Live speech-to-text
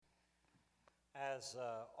As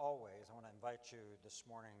always, I want to invite you this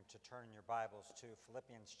morning to turn your Bibles to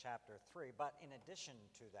Philippians chapter 3. But in addition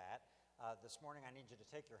to that, this morning I need you to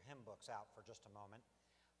take your hymn books out for just a moment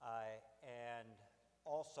and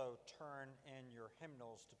also turn in your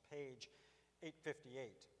hymnals to page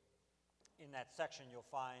 858. In that section, you'll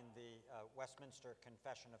find the Westminster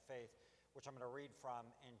Confession of Faith, which I'm going to read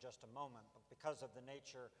from in just a moment. But because of the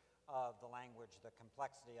nature of the language, the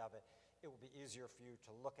complexity of it, it will be easier for you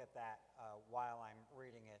to look at that while I'm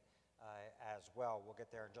reading it as well. We'll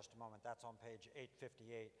get there in just a moment. That's on page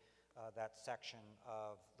 858, that section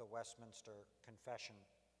of the Westminster Confession.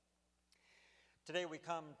 Today we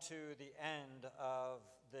come to the end of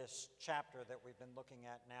this chapter that we've been looking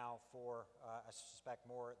at now for, I suspect,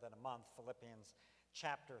 more than a month, Philippians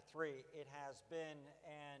chapter 3. It has been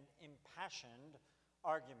an impassioned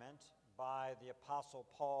argument by the Apostle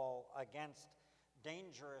Paul against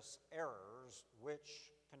dangerous errors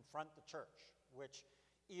which confront the church, which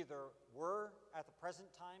either were at the present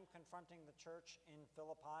time confronting the church in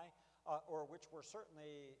Philippi, or which were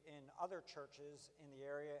certainly in other churches in the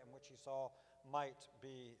area in which he saw might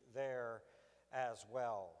be there as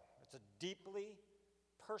well. It's a deeply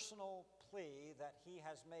personal plea that he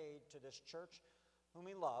has made to this church, whom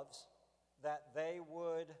he loves, that they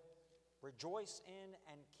would rejoice in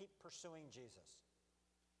and keep pursuing Jesus.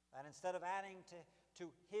 That instead of adding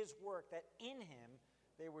to his work, that in him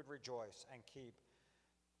they would rejoice and keep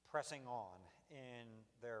pressing on in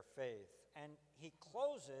their faith. And he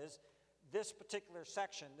closes this particular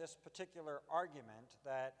section, this particular argument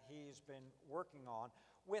that he's been working on,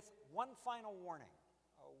 with one final warning,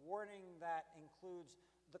 a warning that includes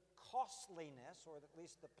the costliness, or at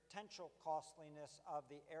least the potential costliness of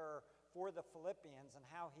the error for the Philippians, and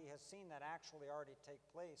how he has seen that actually already take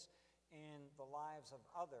place in the lives of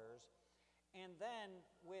others, and then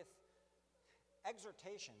with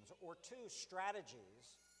exhortations or two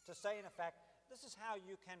strategies to say, in effect, this is how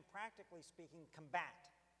you can, practically speaking,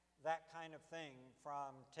 combat that kind of thing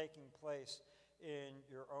from taking place in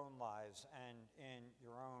your own lives and in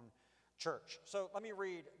your own church. So let me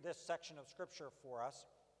read this section of Scripture for us,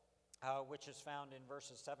 which is found in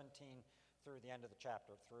verses 17 through the end of the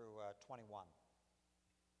chapter, through 21.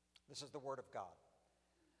 This is the Word of God.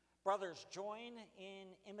 Brothers, join in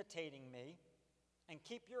imitating me and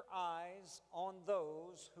keep your eyes on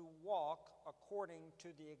those who walk according to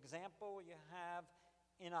the example you have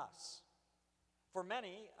in us. For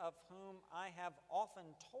many of whom I have often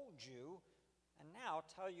told you, and now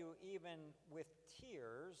tell you even with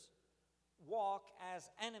tears, walk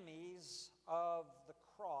as enemies of the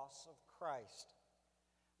cross of Christ.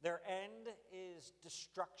 Their end is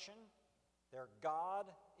destruction, their God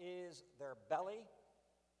is their belly,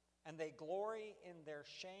 and they glory in their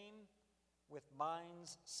shame with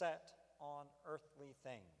minds set on earthly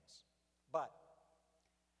things. But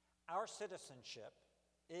our citizenship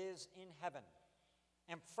is in heaven,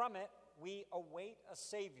 and from it we await a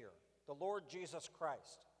Savior, the Lord Jesus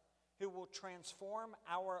Christ, who will transform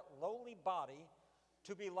our lowly body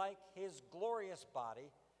to be like his glorious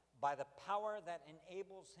body by the power that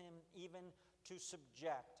enables him even to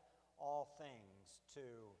subject all things to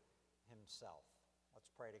himself. Let's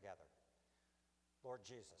pray together. Lord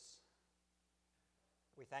Jesus,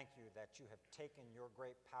 we thank you that you have taken your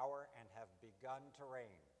great power and have begun to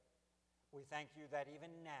reign. We thank you that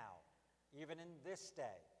even now, even in this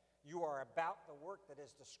day, you are about the work that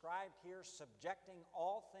is described here, subjecting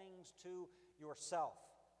all things to yourself.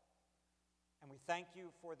 And we thank you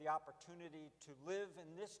for the opportunity to live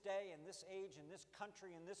in this day, in this age, in this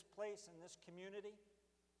country, in this place, in this community,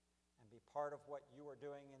 and be part of what you are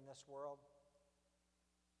doing in this world.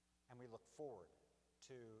 And we look forward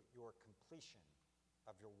to your completion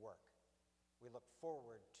of your work. We look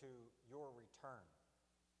forward to your return,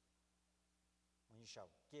 when you shall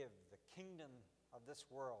give the kingdom of this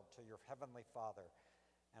world to your heavenly Father,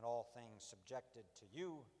 and all things subjected to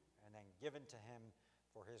you and then given to him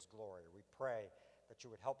for his glory. We pray that you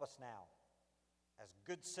would help us now, as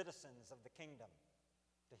good citizens of the kingdom,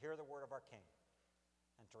 to hear the word of our King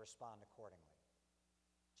and to respond accordingly.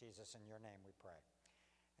 Jesus, in your name we pray.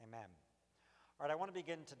 Amen. All right, I want to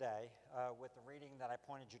begin today with the reading that I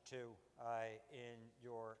pointed you to in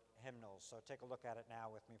your hymnals. So take a look at it now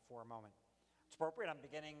with me for a moment. It's appropriate. I'm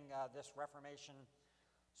beginning this Reformation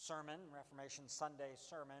Sunday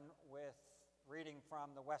sermon, with reading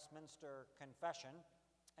from the Westminster Confession,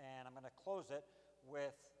 and I'm going to close it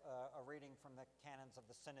with a reading from the canons of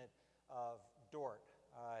the Synod of Dort.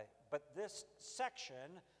 But this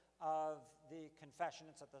section of the confession,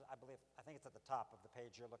 it's at I think it's at the top of the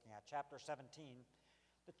page you're looking at, chapter 17.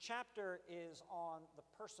 The chapter is on the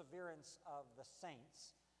perseverance of the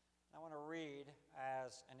saints, I want to read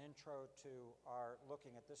as an intro to our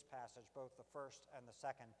looking at this passage, both the first and the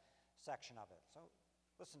second section of it. So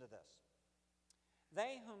listen to this.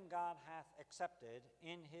 They whom God hath accepted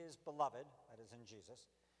in his beloved, that is in Jesus,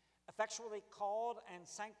 effectually called and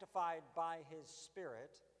sanctified by his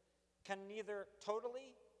Spirit, can neither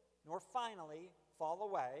totally nor finally fall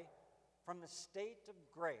away from the state of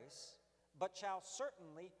grace, but shall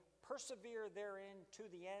certainly persevere therein to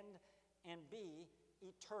the end and be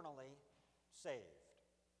eternally saved.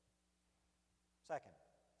 Second,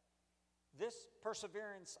 this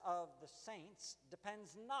perseverance of the saints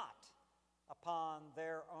depends not upon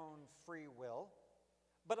their own free will,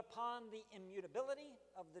 but upon the immutability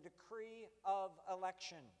of the decree of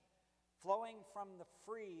election, flowing from the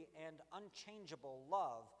free and unchangeable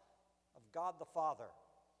love of God the Father,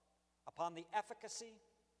 upon the efficacy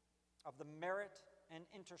of the merit and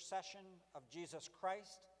intercession of Jesus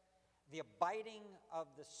Christ, the abiding of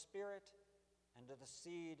the Spirit, and of the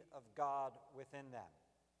seed of God within them,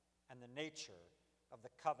 and the nature of the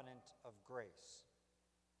covenant of grace.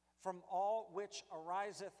 From all which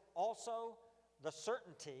ariseth also the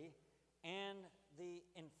certainty and the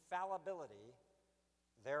infallibility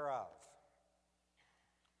thereof.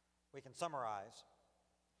 We can summarize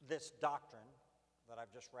this doctrine that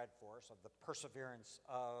I've just read for us of the perseverance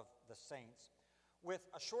of the saints with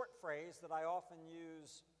a short phrase that I often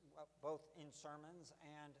use both in sermons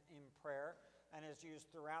and in prayer, and is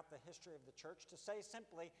used throughout the history of the church, to say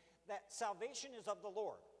simply that salvation is of the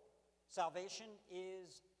Lord. Salvation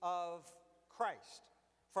is of Christ.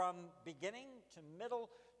 From beginning to middle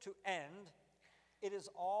to end, it is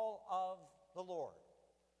all of the Lord.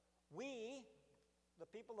 We, the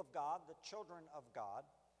people of God, the children of God,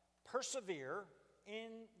 persevere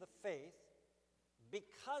in the faith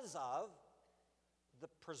because of the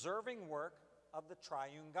preserving work of the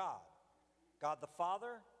triune God. God the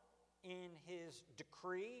Father, in his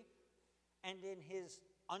decree and in his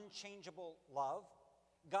unchangeable love.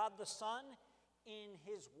 God the Son, in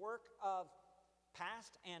his work of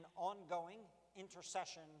past and ongoing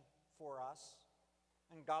intercession for us.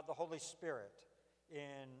 And God the Holy Spirit,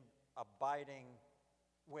 in abiding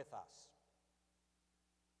with us.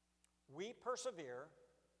 We persevere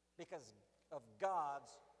because of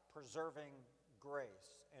God's preserving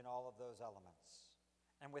grace in all of those elements.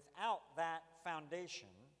 And without that foundation,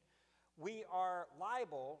 we are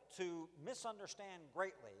liable to misunderstand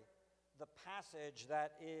greatly the passage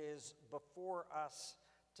that is before us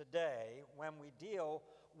today when we deal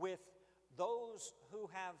with those who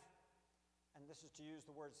have, and this is to use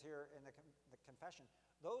the words here in the confession,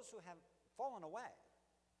 those who have fallen away,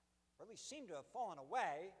 or at least seem to have fallen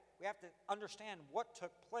away. We have to understand what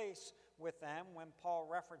took place with them when Paul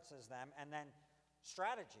references them, and then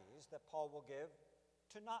strategies that Paul will give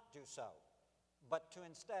to not do so, but to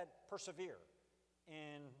instead persevere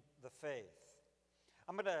in the faith.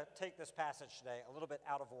 I'm going to take this passage today a little bit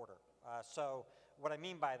out of order. So what I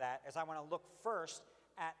mean by that is I want to look first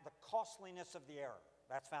at the costliness of the error.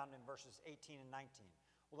 That's found in verses 18 and 19.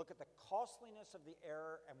 We'll look at the costliness of the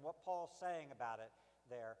error and what Paul's saying about it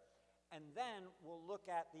there. And then we'll look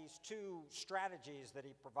at these two strategies that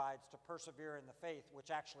he provides to persevere in the faith,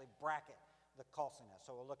 which actually bracket the costliness.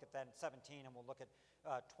 So we'll look at then 17, and we'll look at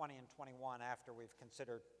 20 and 21 after we've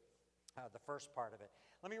considered the first part of it.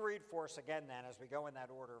 Let me read for us again then, as we go in that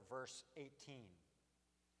order, verse 18.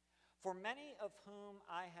 For many of whom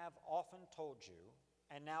I have often told you,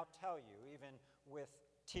 and now tell you, even with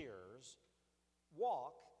tears,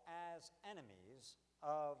 walk as enemies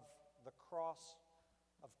of the cross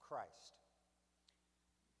of Christ.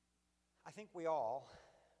 I think we all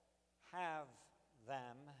have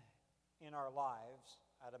them in our lives.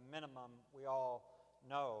 At a minimum, we all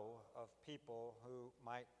know of people who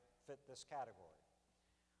might fit this category.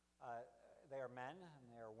 They are men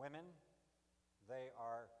and they are women. They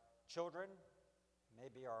are children,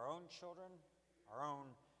 maybe our own children, our own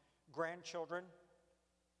grandchildren,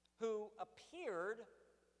 who appeared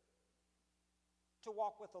to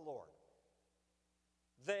walk with the Lord.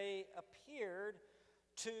 They appeared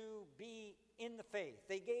to be in the faith.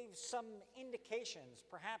 They gave some indications.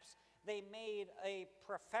 Perhaps they made a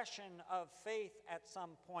profession of faith at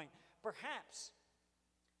some point. Perhaps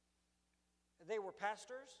they were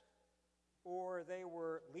pastors or they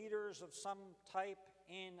were leaders of some type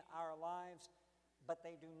in our lives, but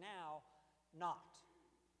they do now not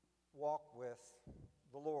walk with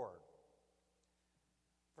the Lord.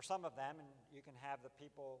 For some of them, and you can have the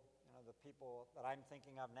people that I'm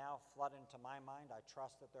thinking of now flood into my mind. I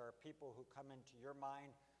trust that there are people who come into your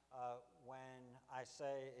mind when I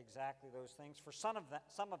say exactly those things. For some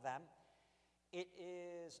of them, it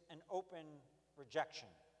is an open rejection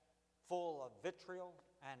full of vitriol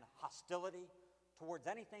and hostility towards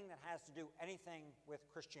anything that has to do anything with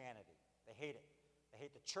Christianity. They hate it. They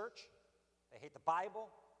hate the church. They hate the Bible.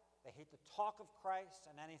 They hate the talk of Christ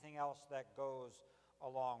and anything else that goes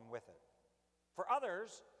along with it. For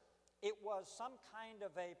others, it was some kind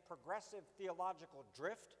of a progressive theological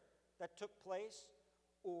drift that took place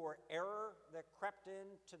or error that crept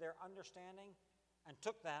into their understanding and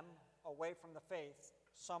took them away from the faith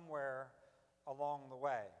somewhere along the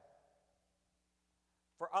way.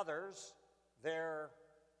 For others, their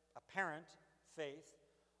apparent faith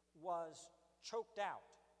was choked out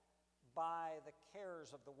by the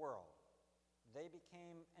cares of the world. They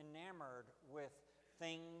became enamored with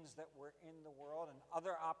things that were in the world and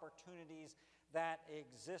other opportunities that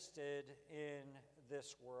existed in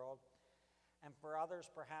this world. And for others,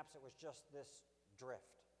 perhaps it was just this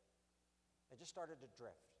drift. They just started to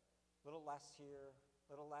drift. A little less here, a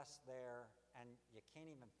little less there, and you can't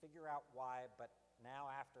even figure out why, but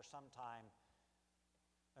now after some time,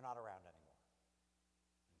 they're not around anymore.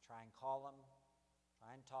 You try and call them,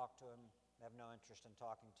 try and talk to them, they have no interest in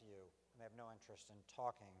talking to you, and they have no interest in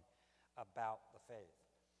talking about the faith.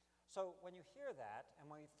 So when you hear that, and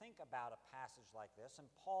when you think about a passage like this, and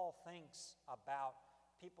Paul thinks about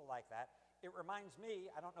people like that, it reminds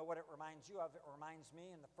me, I don't know what it reminds you of, it reminds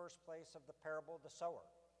me in the first place of the parable of the sower.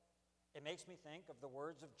 It makes me think of the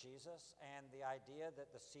words of Jesus and the idea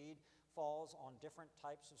that the seed falls on different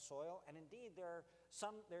types of soil. And indeed, there's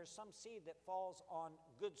some seed that falls on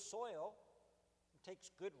good soil,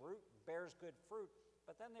 takes good root, bears good fruit.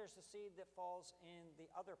 But then there's the seed that falls in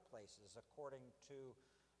the other places according to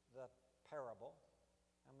the parable.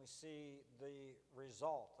 And we see the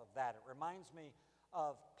result of that. It reminds me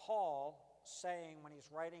of Paul saying when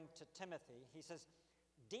he's writing to Timothy, he says,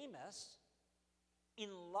 Demas, in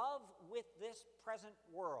love with this present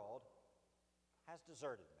world, has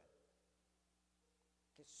deserted me.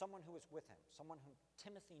 Okay, someone who was with him, someone whom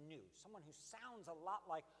Timothy knew, someone who sounds a lot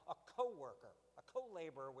like a co-worker, a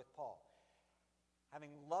co-laborer with Paul,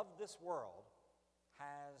 having loved this world,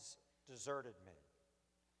 has deserted me.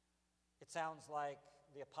 It sounds like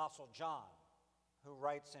the Apostle John, who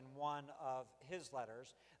writes in one of his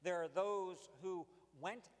letters, there are those who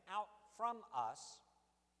went out from us,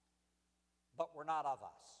 but were not of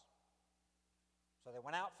us. So they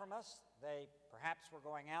went out from us. They perhaps were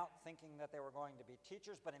going out thinking that they were going to be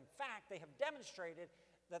teachers, but in fact, they have demonstrated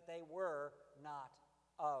that they were not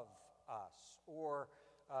of us. Or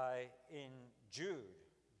in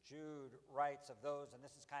Jude writes of those, and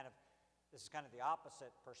this is kind of the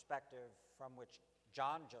opposite perspective from which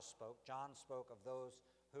John just spoke. John spoke of those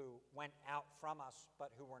who went out from us,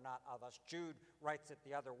 but who were not of us. Jude writes it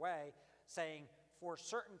the other way, saying, for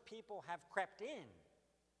certain people have crept in,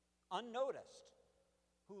 unnoticed,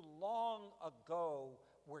 who long ago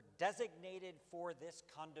were designated for this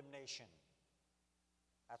condemnation.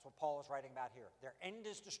 That's what Paul is writing about here. Their end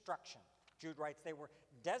is destruction. Jude writes, they were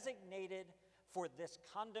designated for this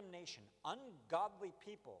condemnation, ungodly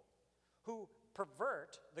people who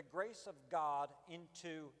pervert the grace of God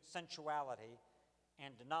into sensuality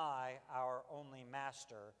and deny our only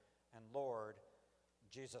Master and Lord,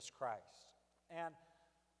 Jesus Christ. And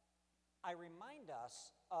I remind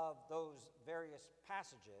us of those various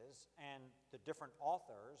passages and the different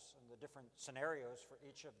authors and the different scenarios for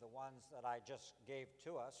each of the ones that I just gave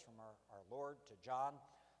to us, from our Lord to John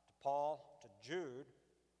to Paul to Jude,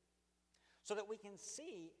 so that we can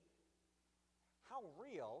see how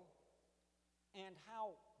real and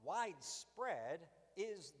how widespread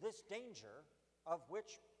is this danger of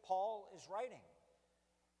which Paul is writing.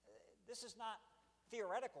 This is not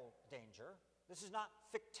theoretical danger. This is not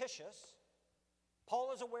fictitious.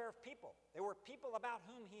 Paul is aware of people. There were people about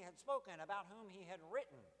whom he had spoken, about whom he had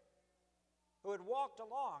written, who had walked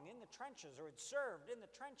along in the trenches or had served in the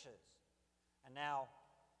trenches. And now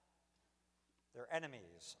they're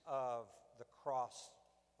enemies of the cross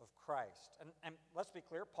of Christ. And let's be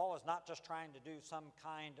clear, Paul is not just trying to do some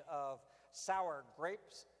kind of sour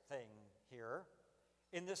grapes thing here.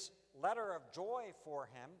 In this letter of joy for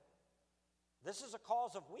him, this is a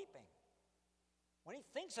cause of weeping. When he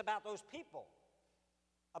thinks about those people,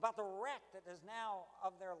 about the wreck that is now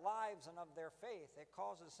of their lives and of their faith, it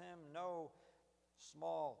causes him no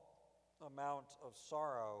small amount of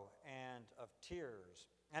sorrow and of tears.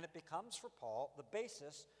 And it becomes for Paul the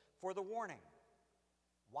basis for the warning.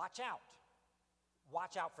 Watch out.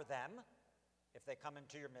 Watch out for them if they come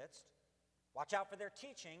into your midst. Watch out for their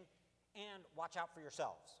teaching, and watch out for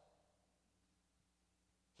yourselves.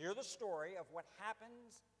 Hear the story of what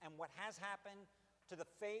happens and what has happened to the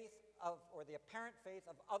faith of, or the apparent faith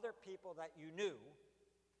of other people that you knew,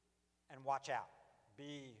 and watch out.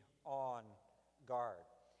 Be on guard.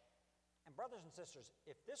 And brothers and sisters,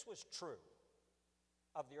 if this was true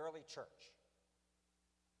of the early church,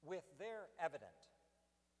 with their evident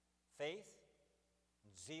faith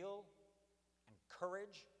and zeal and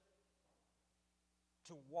courage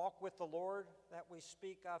to walk with the Lord that we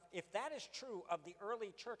speak of, if that is true of the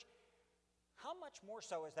early church, how much more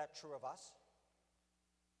so is that true of us?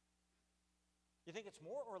 You think it's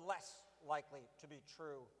more or less likely to be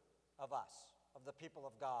true of us, of the people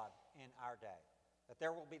of God in our day? That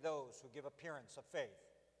there will be those who give appearance of faith,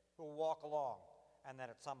 who will walk along, and that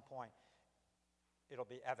at some point it'll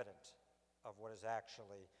be evident of what is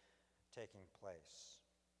actually taking place.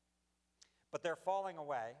 But their falling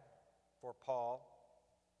away, for Paul,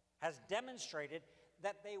 has demonstrated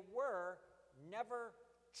that they were never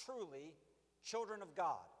truly children of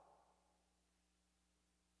God.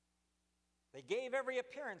 They gave every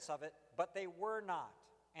appearance of it, but they were not.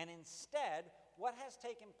 And instead, what has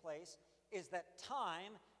taken place is that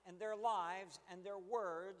time and their lives and their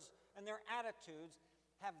words and their attitudes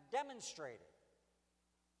have demonstrated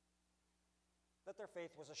that their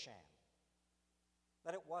faith was a sham,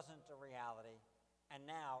 that it wasn't a reality, and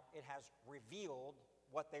now it has revealed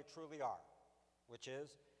what they truly are, which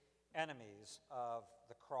is enemies of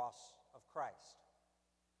the cross of Christ.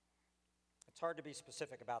 It's hard to be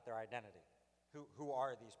specific about their identity. Who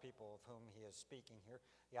are these people of whom he is speaking here?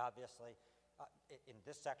 He obviously, in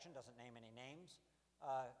this section, doesn't name any names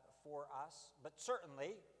for us, but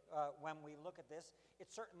certainly, when we look at this, it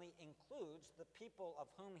certainly includes the people of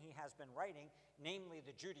whom he has been writing, namely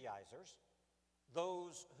the Judaizers,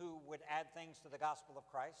 those who would add things to the gospel of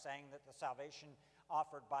Christ, saying that the salvation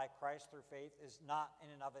offered by Christ through faith is not in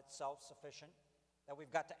and of itself sufficient, that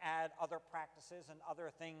we've got to add other practices and other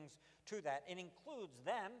things to that. It includes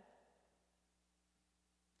them.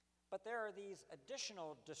 But there are these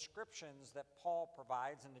additional descriptions that Paul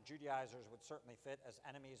provides, and the Judaizers would certainly fit as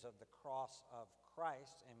enemies of the cross of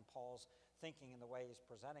Christ in Paul's thinking and the way he's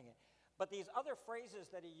presenting it. But these other phrases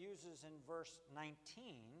that he uses in verse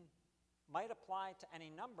 19 might apply to any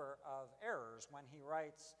number of errors when he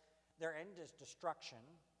writes, their end is destruction,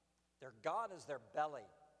 their God is their belly,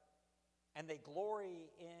 and they glory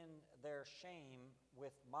in their shame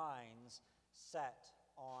with minds set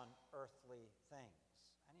on earthly things.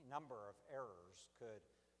 Any number of errors could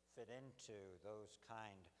fit into those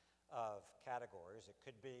kind of categories. It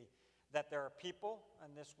could be that there are people,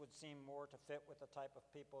 and this would seem more to fit with the type of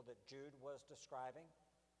people that Jude was describing,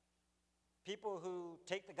 people who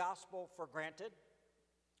take the gospel for granted,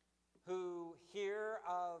 who hear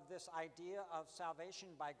of this idea of salvation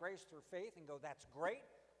by grace through faith and go, that's great,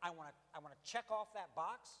 I want to check off that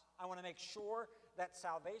box, I want to make sure that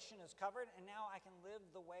salvation is covered, and now I can live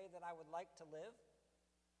the way that I would like to live.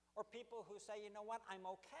 Or people who say, you know what, I'm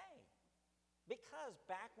okay. Because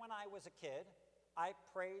back when I was a kid, I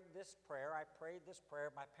prayed this prayer.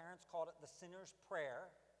 My parents called it the sinner's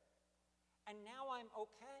prayer. And now I'm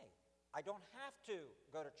okay. I don't have to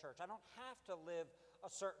go to church. I don't have to live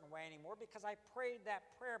a certain way anymore because I prayed that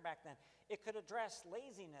prayer back then. It could address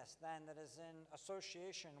laziness then that is in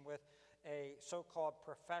association with a so-called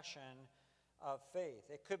profession of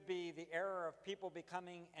faith. It could be the error of people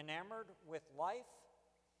becoming enamored with life,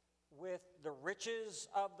 with the riches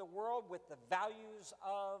of the world, with the values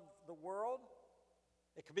of the world.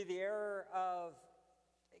 It could be the error of,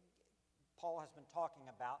 Paul has been talking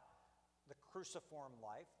about, the cruciform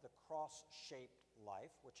life, the cross-shaped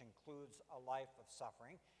life, which includes a life of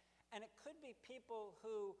suffering. And it could be people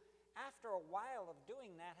who, after a while of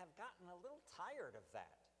doing that, have gotten a little tired of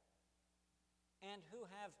that and who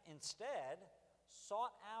have instead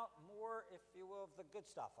sought out more, if you will, of the good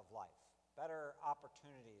stuff of life. Better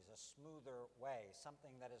opportunities, a smoother way,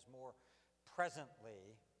 something that is more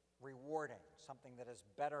presently rewarding, something that is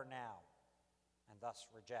better now, and thus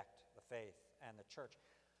reject the faith and the church.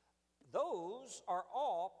 Those are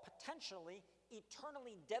all potentially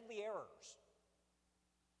eternally deadly errors.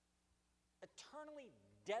 Eternally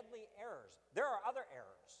deadly errors. There are other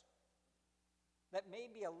errors that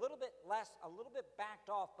may be a little bit less, a little bit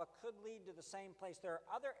backed off, but could lead to the same place. There are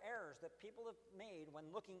other errors that people have made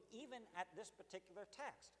when looking even at this particular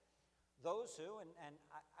text. Those who, and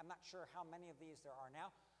I'm not sure how many of these there are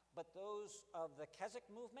now, but those of the Keswick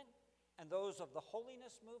movement and those of the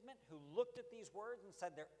holiness movement who looked at these words and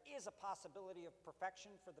said there is a possibility of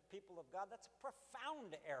perfection for the people of God, that's a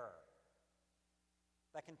profound error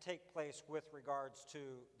that can take place with regards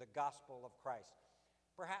to the gospel of Christ.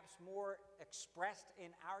 Perhaps more expressed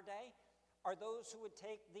in our day are those who would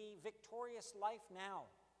take the victorious life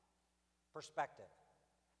now perspective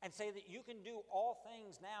and say that you can do all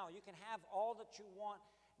things now, you can have all that you want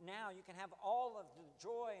now. You can have all of the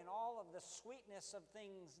joy and all of the sweetness of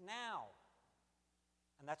things now.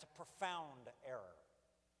 And that's a profound error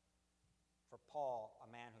for Paul,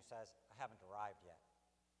 a man who says, I haven't arrived yet.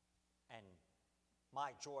 And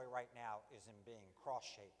my joy right now is in being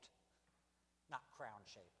cross-shaped, not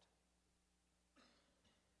crown-shaped.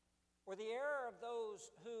 Or the error of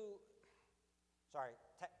those who,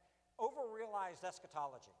 over-realized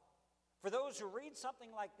eschatology. For those who read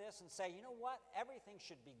something like this and say, you know what, everything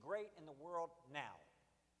should be great in the world now.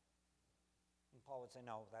 And Paul would say,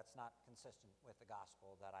 no, that's not consistent with the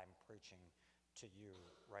gospel that I'm preaching to you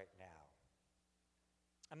right now.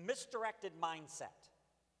 A misdirected mindset.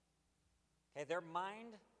 Okay, their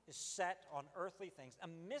mind is set on earthly things. A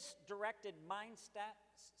misdirected mindset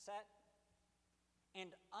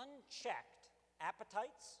and unchecked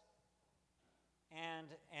appetites and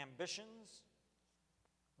ambitions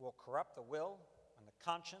will corrupt the will and the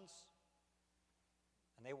conscience,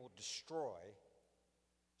 and they will destroy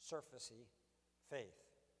surfacey faith.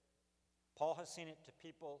 Paul has seen it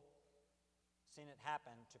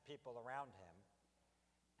happen to people around him,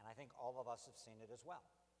 and I think all of us have seen it as well.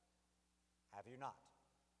 Have you not?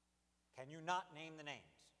 Can you not name the names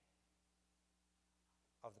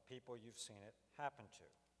of the people you've seen it happen to?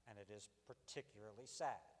 And it is particularly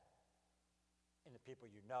sad. In the people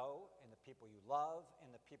you know, in the people you love,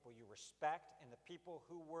 in the people you respect, in the people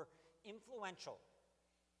who were influential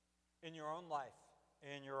in your own life,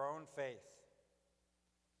 in your own faith.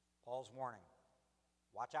 Paul's warning,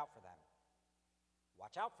 watch out for them.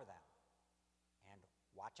 Watch out for them. And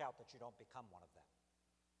watch out that you don't become one of them.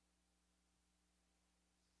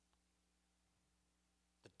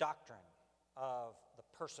 The doctrine of the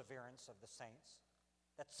perseverance of the saints,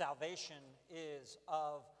 that salvation is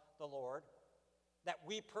of the Lord, that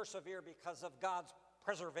we persevere because of God's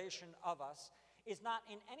preservation of us, is not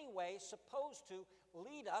in any way supposed to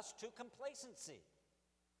lead us to complacency.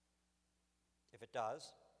 If it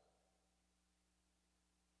does,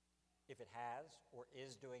 if it has or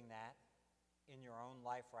is doing that in your own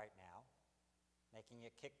life right now, making you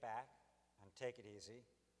kick back and take it easy,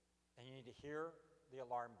 then you need to hear the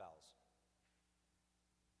alarm bells.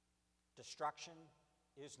 Destruction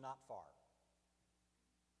is not far.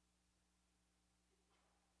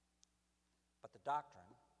 But the doctrine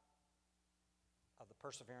of the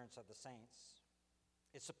perseverance of the saints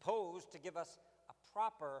is supposed to give us a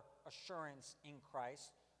proper assurance in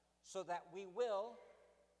Christ so that we will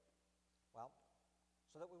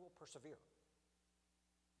persevere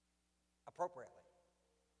appropriately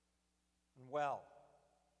and well.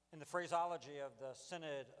 In the phraseology of the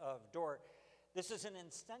Synod of Dort, this is an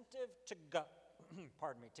incentive to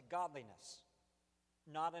godliness,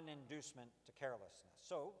 not an inducement to carelessness.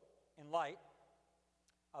 So, in light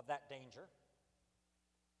of that danger,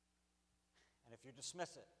 and if you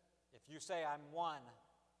dismiss it, if you say, I'm one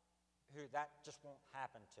who that just won't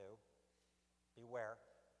happen to, beware.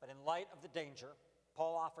 But in light of the danger,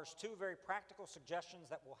 Paul offers two very practical suggestions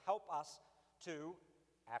that will help us to,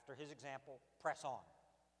 after his example, press on,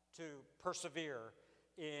 to persevere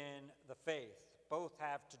in the faith. Both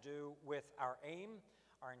have to do with our aim,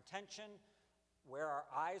 our intention, where our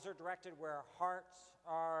eyes are directed, where our hearts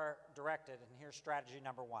are directed. And here's strategy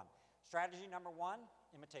number one. Strategy number one,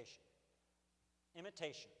 imitation.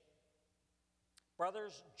 Imitation.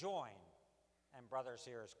 Brothers, join, and brothers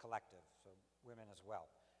here is collective, so women as well.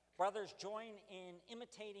 Brothers, join in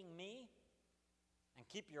imitating me, and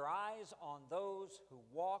keep your eyes on those who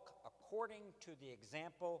walk according to the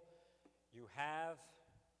example you have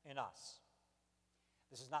in us.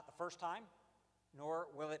 This is not the first time, nor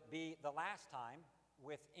will it be the last time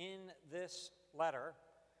within this letter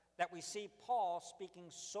that we see Paul speaking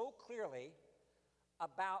so clearly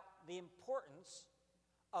about the importance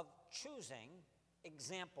of choosing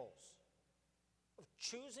examples, of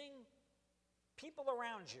choosing people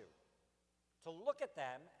around you to look at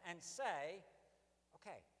them and say,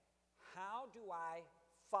 okay, how do I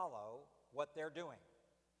follow what they're doing?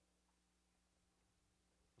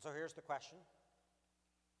 So here's the question.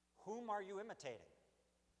 Whom are you imitating?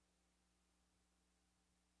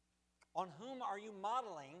 On whom are you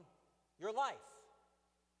modeling your life?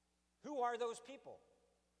 Who are those people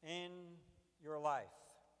in your life?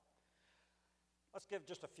 Let's give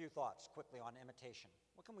just a few thoughts quickly on imitation.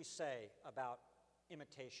 What can we say about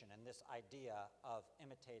imitation and this idea of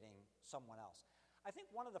imitating someone else? I think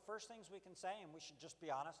one of the first things we can say, and we should just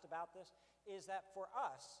be honest about this, is that for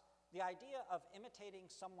us, the idea of imitating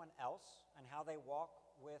someone else and how they walk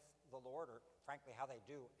with the Lord, or frankly how they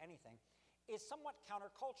do anything, is somewhat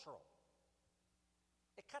countercultural.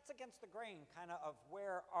 It cuts against the grain kind of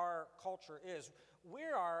where our culture is. We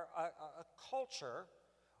are a culture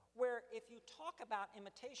where if you talk about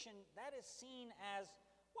imitation, that is seen as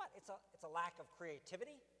what? It's a lack of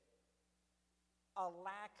creativity, a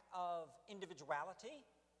lack of individuality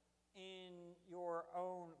in your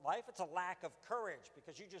own life. It's a lack of courage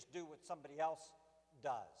because you just do what somebody else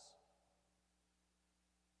does.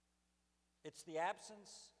 It's the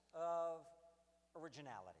absence of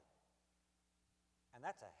originality. And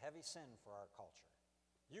that's a heavy sin for our culture.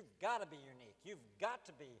 You've got to be unique. You've got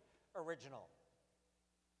to be original.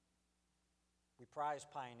 We prize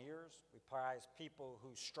pioneers. We prize people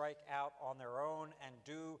who strike out on their own and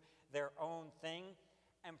do their own thing.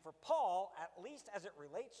 And for Paul, at least as it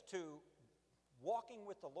relates to walking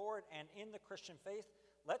with the Lord and in the Christian faith,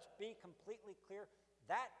 let's be completely clear,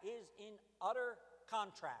 that is in utter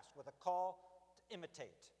contrast with a call to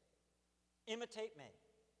imitate. Imitate me.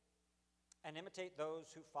 And imitate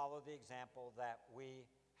those who follow the example that we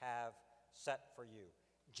have set for you.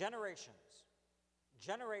 Generations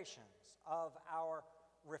of our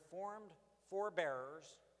Reformed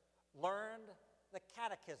forebearers learned the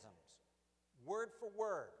catechisms, word for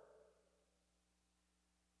word.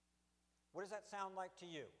 What does that sound like to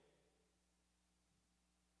you?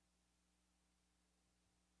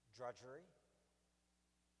 Drudgery,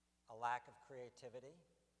 a lack of creativity,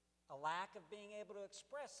 a lack of being able to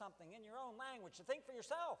express something in your own language, to think for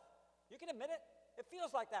yourself. You can admit it. It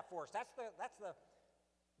feels like that for us. That's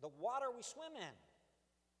the water we swim in.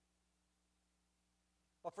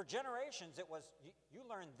 But for generations, it was, you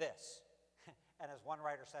learn this. And as one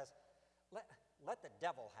writer says, let the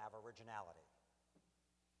devil have originality.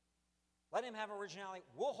 Let him have originality.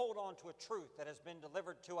 We'll hold on to a truth that has been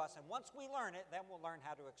delivered to us. And once we learn it, then we'll learn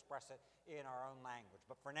how to express it in our own language.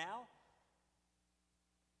 But for now,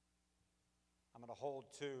 I'm going to hold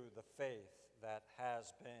to the faith that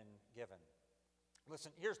has been given.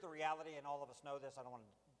 Listen, here's the reality, and all of us know this. I don't want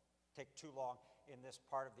to take too long in this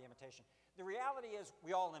part of the imitation. The reality is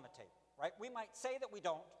we all imitate, right? We might say that we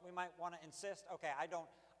don't. We might want to insist, okay, I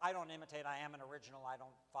don't imitate. I am an original. I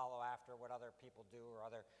don't follow after what other people do or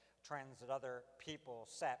other trends that other people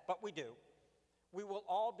set. But we do. We will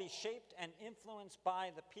all be shaped and influenced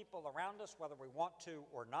by the people around us, whether we want to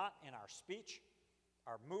or not, in our speech,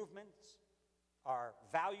 our movements, our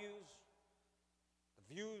values,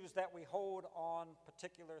 the views that we hold on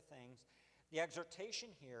particular things. The exhortation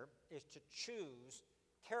here is to choose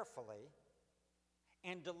carefully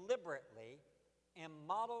and deliberately and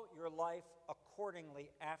model your life accordingly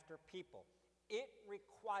after people. It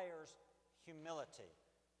requires humility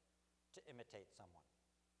to imitate someone.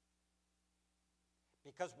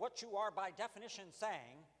 Because what you are by definition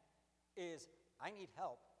saying is, I need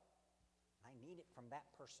help, and I need it from that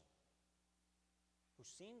person who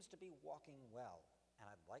seems to be walking well, and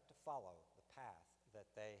I'd like to follow the path that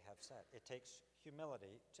they have set. It takes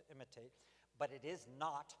humility to imitate, but it is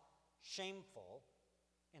not shameful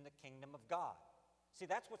in the kingdom of God. See,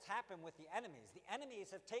 that's what's happened with the enemies. The enemies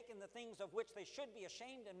have taken the things of which they should be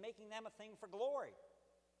ashamed and making them a thing for glory.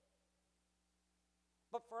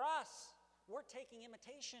 But for us, we're taking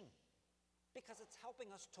imitation because it's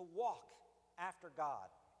helping us to walk after God,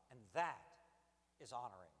 and that is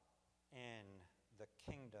honoring in the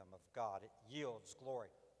kingdom of God. It yields glory.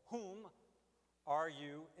 Whom are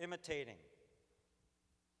you imitating?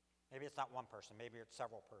 Maybe it's not one person. Maybe it's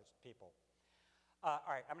several people. All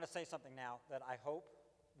right, I'm going to say something now that I hope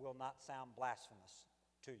will not sound blasphemous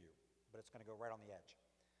to you, but it's going to go right on the edge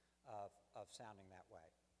of sounding that way.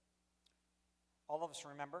 All of us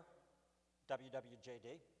remember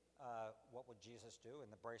WWJD, What Would Jesus Do,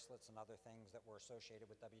 and the bracelets and other things that were associated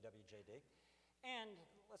with WWJD. And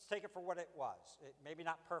let's take it for what it was. It maybe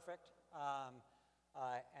not perfect,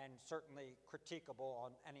 and certainly critiquable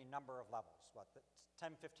on any number of levels.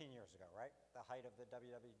 10, 15 years ago, right? The height of the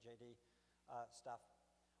WWJD stuff.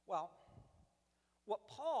 Well, what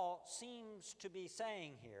Paul seems to be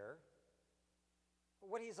saying here,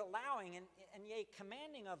 what he's allowing and yea,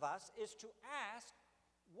 commanding of us, is to ask,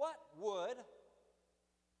 what would,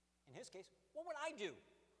 in his case, what would I do?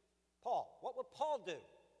 Paul, what would Paul do?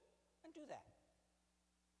 And do that.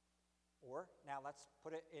 Or, now let's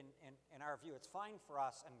put it in our view. It's fine for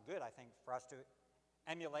us and good, I think, for us to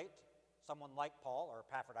emulate someone like Paul or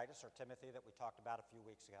Epaphroditus or Timothy that we talked about a few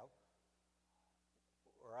weeks ago,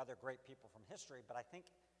 or other great people from history, but I think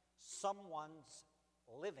someone's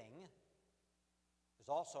living is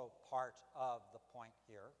also part of the point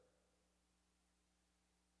here.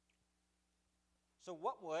 So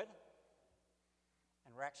what would,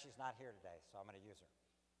 and Rex, she's not here today, so I'm going to use her.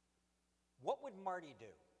 What would Marty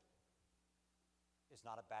do? Is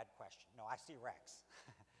not a bad question. No, I see Rex.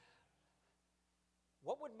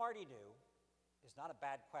 What would Marty do is not a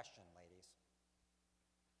bad question, ladies.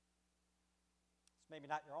 maybe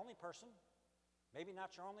not your only person, maybe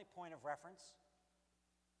not your only point of reference,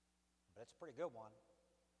 but it's a pretty good one.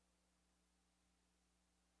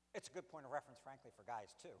 It's a good point of reference, frankly, for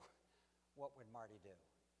guys, too. What would Marty do?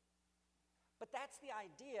 But that's the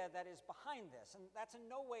idea that is behind this, and that's in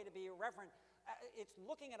no way to be irreverent. It's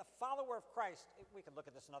looking at a follower of Christ. We could look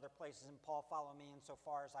at this in other places in Paul, follow me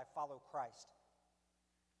insofar as I follow Christ.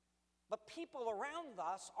 But people around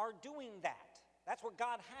us are doing that. That's what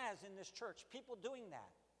God has in this church, people doing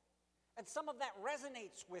that. And some of that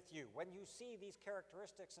resonates with you when you see these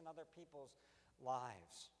characteristics in other people's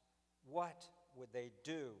lives. What would they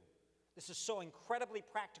do? This is so incredibly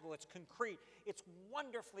practical. It's concrete. It's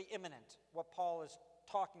wonderfully imminent, what Paul is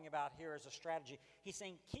talking about here as a strategy. He's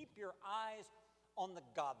saying, keep your eyes on the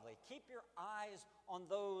godly. Keep your eyes on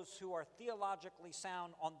those who are theologically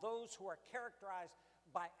sound, on those who are characterized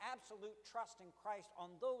by absolute trust in Christ, on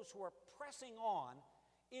those who are pressing on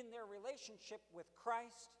in their relationship with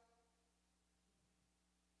Christ.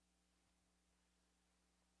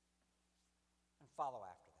 And follow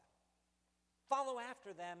after them. Follow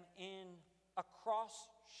after them in a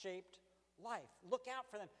cross-shaped life. Look out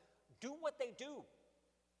for them. Do what they do.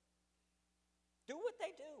 Do what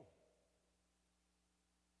they do.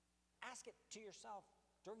 Ask it to yourself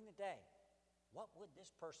during the day. What would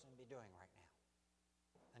this person be doing right now?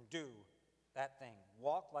 And do that thing.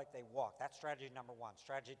 Walk like they walk. That's strategy number one.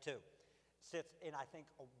 Strategy two sits in, I think,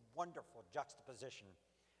 a wonderful juxtaposition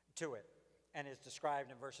to it and is described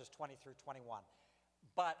in verses 20 through 21.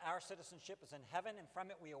 But our citizenship is in heaven, and from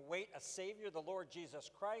it we await a Savior, the Lord Jesus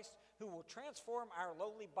Christ, who will transform our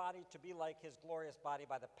lowly body to be like his glorious body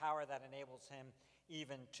by the power that enables him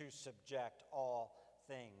even to subject all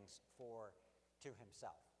things to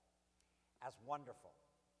himself. As wonderful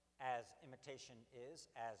as imitation is,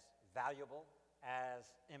 as valuable as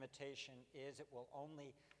imitation is, it will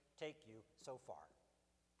only take you so far.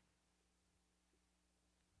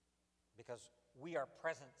 Because we are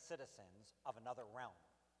present citizens of another realm.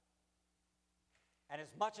 And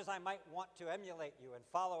as much as I might want to emulate you and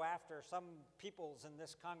follow after some peoples in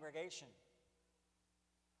this congregation,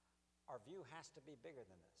 our view has to be bigger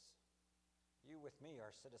than this. You with me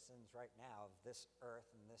are citizens right now of this earth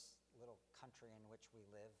and this little country in which we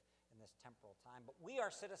live in this temporal time. But we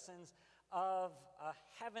are citizens of a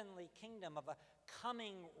heavenly kingdom, of a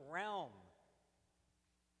coming realm.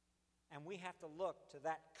 And we have to look to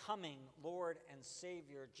that coming Lord and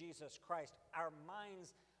Savior, Jesus Christ. Our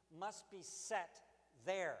minds must be set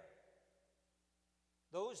there.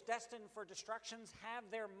 Those destined for destructions have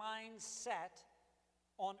their minds set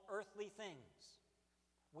on earthly things.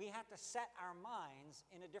 We have to set our minds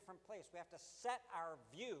in a different place. We have to set our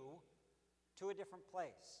view to a different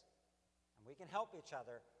place. And we can help each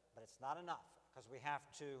other, but it's not enough because we have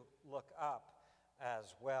to look up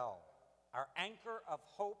as well. Our anchor of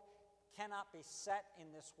hope cannot be set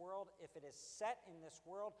in this world. If it is set in this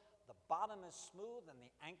world, the bottom is smooth and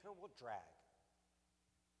the anchor will drag.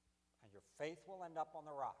 And your faith will end up on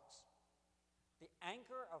the rocks. The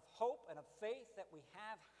anchor of hope and of faith that we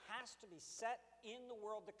have has to be set in the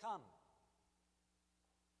world to come.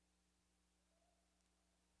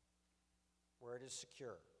 Where it is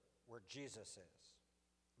secure, where Jesus is.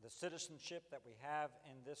 The citizenship that we have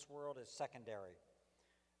in this world is secondary.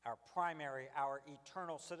 Our primary, our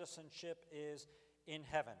eternal citizenship is in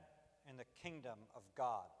heaven, in the kingdom of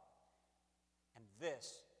God. And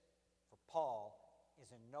this, for Paul,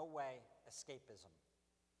 is in no way escapism.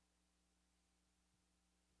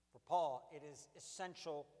 For Paul, it is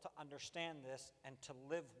essential to understand this and to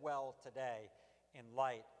live well today in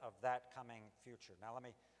light of that coming future. Now let me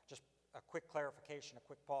just, a quick clarification, a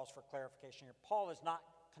quick pause for clarification here. Paul is not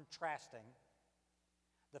contrasting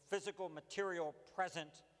the physical, material present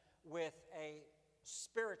with a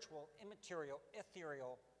spiritual, immaterial,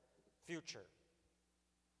 ethereal future.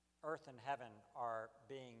 Earth and heaven are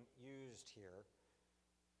being used here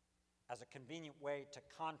as a convenient way to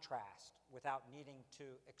contrast without needing to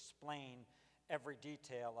explain every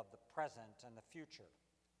detail of the present and the future.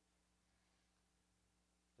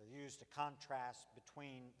 They're used to contrast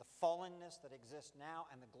between the fallenness that exists now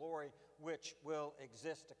and the glory which will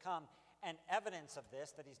exist to come. And evidence of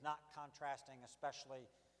this, that he's not contrasting especially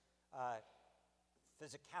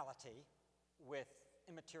physicality with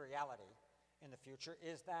immateriality in the future,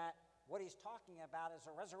 is that what he's talking about is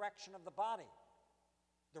a resurrection of the body.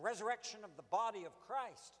 The resurrection of the body of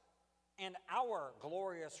Christ and our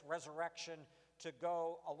glorious resurrection to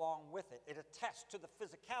go along with it. It attests to the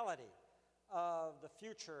physicality of the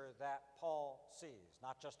future that Paul sees,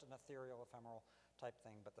 not just an ethereal, ephemeral type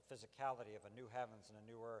thing, but the physicality of a new heavens and a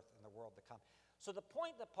new earth in the world to come. So the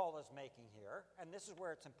point that Paul is making here, and this is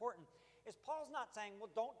where it's important, is Paul's not saying, well,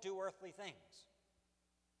 don't do earthly things.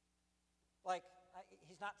 Like,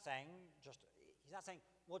 he's not saying,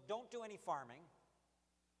 well, don't do any farming,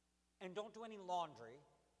 and don't do any laundry,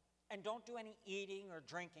 and don't do any eating or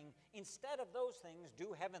drinking. Instead of those things,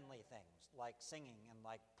 do heavenly things, like singing and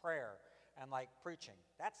like prayer and like preaching.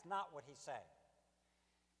 That's not what he's saying.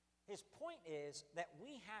 His point is that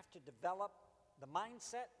we have to develop the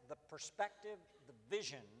mindset, the perspective, the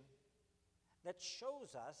vision that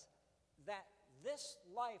shows us that this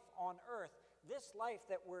life on earth, this life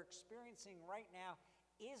that we're experiencing right now,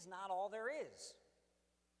 is not all there is.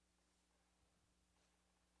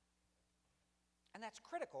 And that's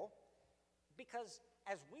critical because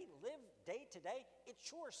as we live day to day, it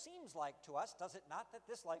sure seems like to us, does it not, that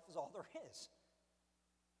this life is all there is?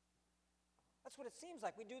 That's what it seems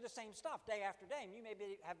like. We do the same stuff day after day. And you may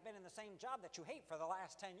have been in the same job that you hate for the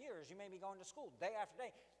last 10 years. You may be going to school day after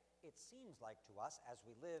day. It seems like to us, as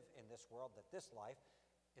we live in this world, that this life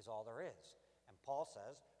is all there is. And Paul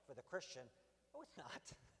says, for the Christian, no, it's not.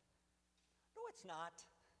 No, it's not.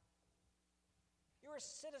 You're a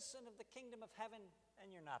citizen of the kingdom of heaven,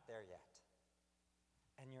 and you're not there yet.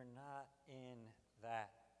 And you're not in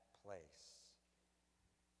that place.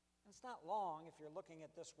 And it's not long, if you're looking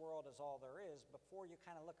at this world as all there is, before you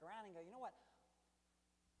kind of look around and go, you know what?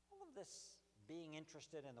 All of this being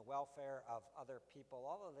interested in the welfare of other people,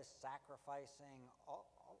 all of this sacrificing,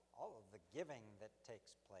 all of the giving that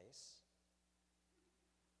takes place,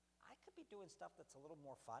 I could be doing stuff that's a little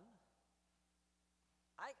more fun.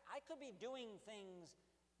 I could be doing things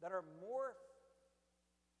that are more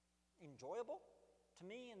enjoyable to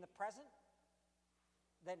me in the present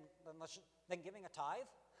than giving a tithe,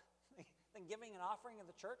 than giving an offering of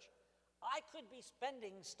the church. I could be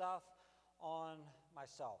spending stuff on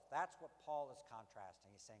myself. That's what Paul is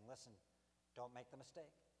contrasting. He's saying, listen, don't make the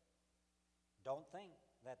mistake. Don't think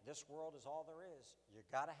that this world is all there is. You've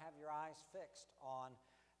got to have your eyes fixed on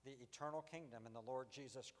the eternal kingdom and the Lord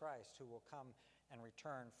Jesus Christ, who will come and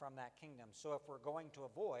return from that kingdom. So if we're going to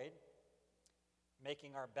avoid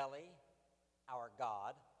making our belly our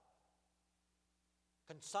God,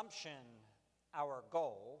 consumption our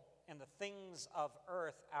goal, and the things of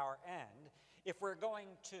earth our end, if we're going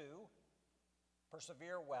to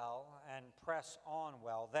persevere well and press on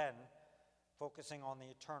well, then focusing on the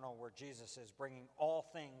eternal, where Jesus is bringing all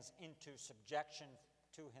things into subjection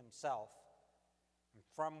to himself, and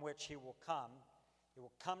from which he will come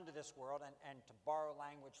to this world, and to borrow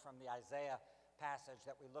language from the Isaiah passage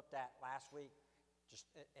that we looked at last week, just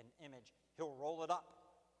an image, he'll roll it up.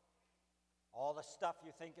 All the stuff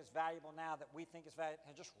you think is valuable now that we think is valuable,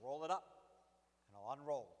 he'll just roll it up, and he'll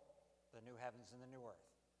unroll the new heavens and the new earth.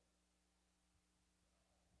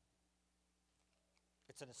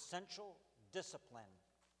 It's an essential discipline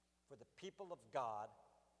for the people of God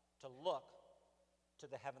to look to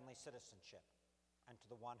the heavenly citizenship and to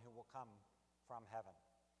the one who will come from heaven.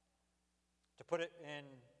 To put it in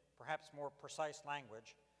perhaps more precise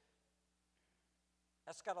language,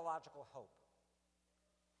 eschatological hope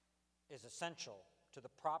is essential to the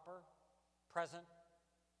proper, present,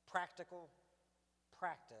 practical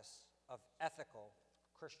practice of ethical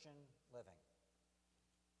Christian living.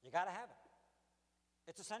 You got to have it.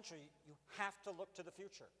 It's essential. You have to look to the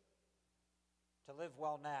future to live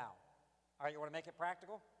well now. All right, you want to make it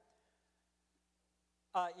practical?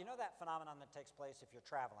 You know that phenomenon that takes place if you're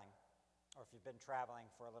traveling, or if you've been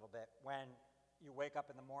traveling for a little bit, when you wake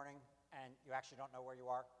up in the morning and you actually don't know where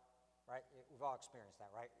you are, right? We've all experienced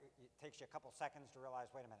that, right? It takes you a couple seconds to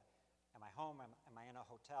realize, wait a minute, am I home? Am I in a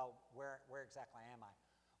hotel? Where exactly am I?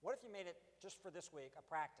 What if you made it, just for this week, a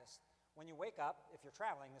practice? When you wake up, if you're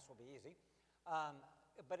traveling, this will be easy,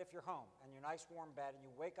 but if you're home and you're in a nice warm bed and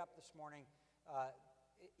you wake up this morning,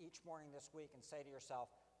 each morning this week, and say to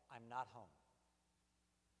yourself, I'm not home.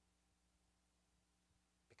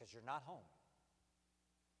 Because you're not home.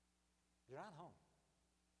 You're not home.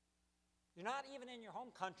 You're not even in your home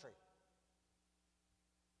country.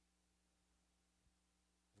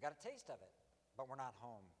 We've got a taste of it, but we're not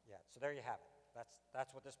home yet. So there you have it.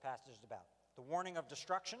 That's what this passage is about. The warning of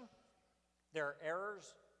destruction. There are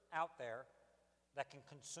errors out there that can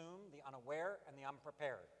consume the unaware and the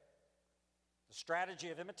unprepared. The strategy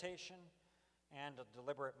of imitation and a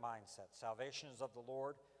deliberate mindset. Salvation is of the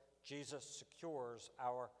Lord. Jesus secures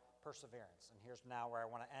our perseverance. And here's now where I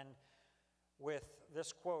want to end with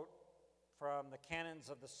this quote from the Canons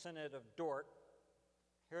of the Synod of Dort.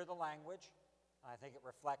 Hear the language. I think it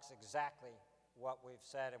reflects exactly what we've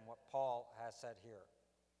said and what Paul has said here,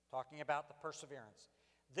 talking about the perseverance.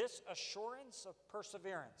 This assurance of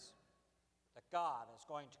perseverance, that God is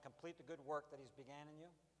going to complete the good work that he's began in you,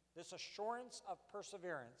 this assurance of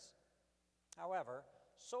perseverance However,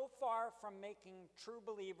 so far from making true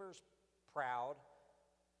believers proud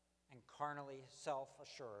and carnally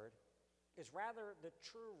self-assured, is rather the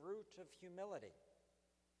true root of humility,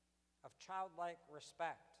 of childlike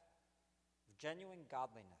respect, of genuine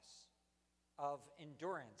godliness, of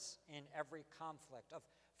endurance in every conflict, of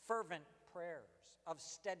fervent prayers, of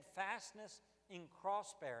steadfastness in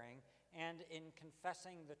cross-bearing and in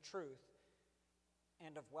confessing the truth,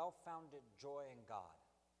 and of well-founded joy in God.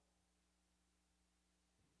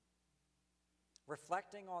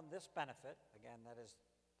 Reflecting on this benefit, again, that is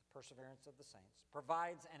the perseverance of the saints,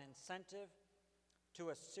 provides an incentive to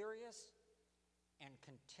a serious and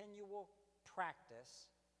continual practice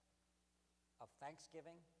of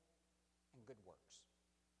thanksgiving and good works.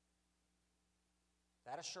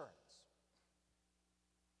 That assurance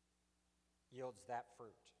yields that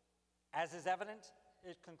fruit. As is evident,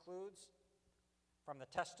 it concludes, from the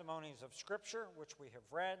testimonies of Scripture, which we have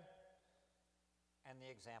read, and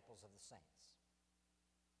the examples of the saints,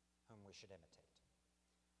 whom we should imitate.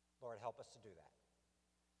 Lord, help us to do that.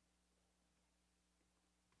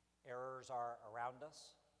 Errors are around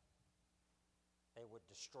us. They would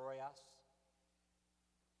destroy us.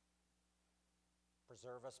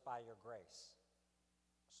 Preserve us by your grace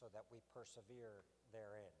so that we persevere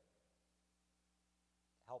therein.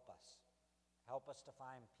 Help us. Help us to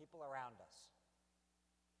find people around us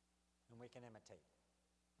whom we can imitate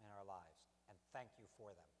in our lives, and thank you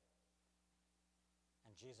for them.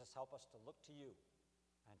 And Jesus, help us to look to you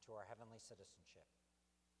and to our heavenly citizenship.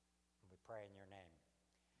 And we pray in your name.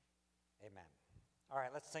 Amen. All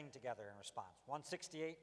right, let's sing together in response. 168.